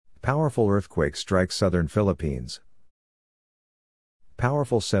Powerful earthquake strikes southern Philippines.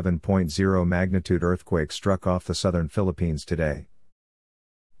 Powerful 7.0 magnitude earthquake struck off the southern Philippines today.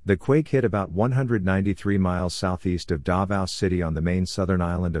 The quake hit about 193 miles southeast of Davao City on the main southern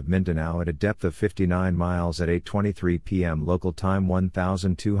island of Mindanao at a depth of 59 miles at 8:23 p.m. local time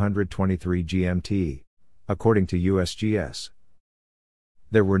 1223 GMT, according to USGS.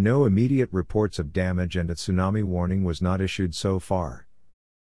 There were no immediate reports of damage and a tsunami warning was not issued so far.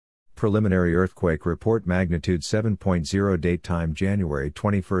 Preliminary earthquake report magnitude 7.0 date time January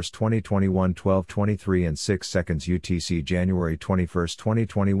 21, 2021 12:23 and 6 seconds UTC January 21,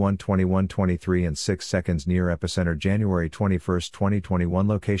 2021 21:23 and 6 seconds near epicenter January 21, 2021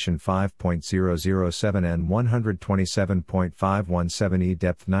 location 5.007 N 127.517 E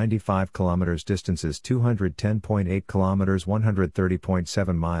depth 95 km distances 210.8 km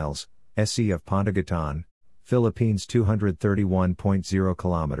 130.7 miles, SE of Pandagatan, Philippines 231.0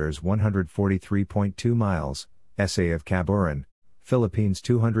 kilometers 143.2 miles, SA of Caburan, Philippines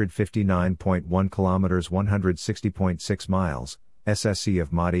 259.1 kilometers 160.6 miles, SSC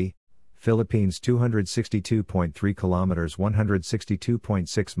of Mati, Philippines 262.3 kilometers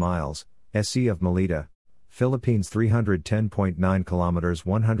 162.6 miles, SC of Melita, Philippines 310.9 kilometers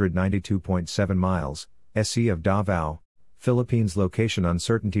 192.7 miles, SC of Davao, Philippines location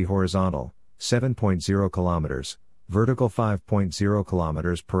uncertainty horizontal 7.0 kilometers, vertical 5.0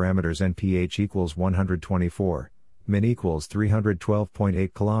 kilometers parameters NPH equals 124, min equals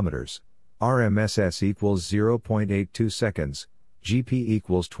 312.8 kilometers, RMSS equals 0.82 seconds, GP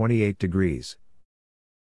equals 28 degrees.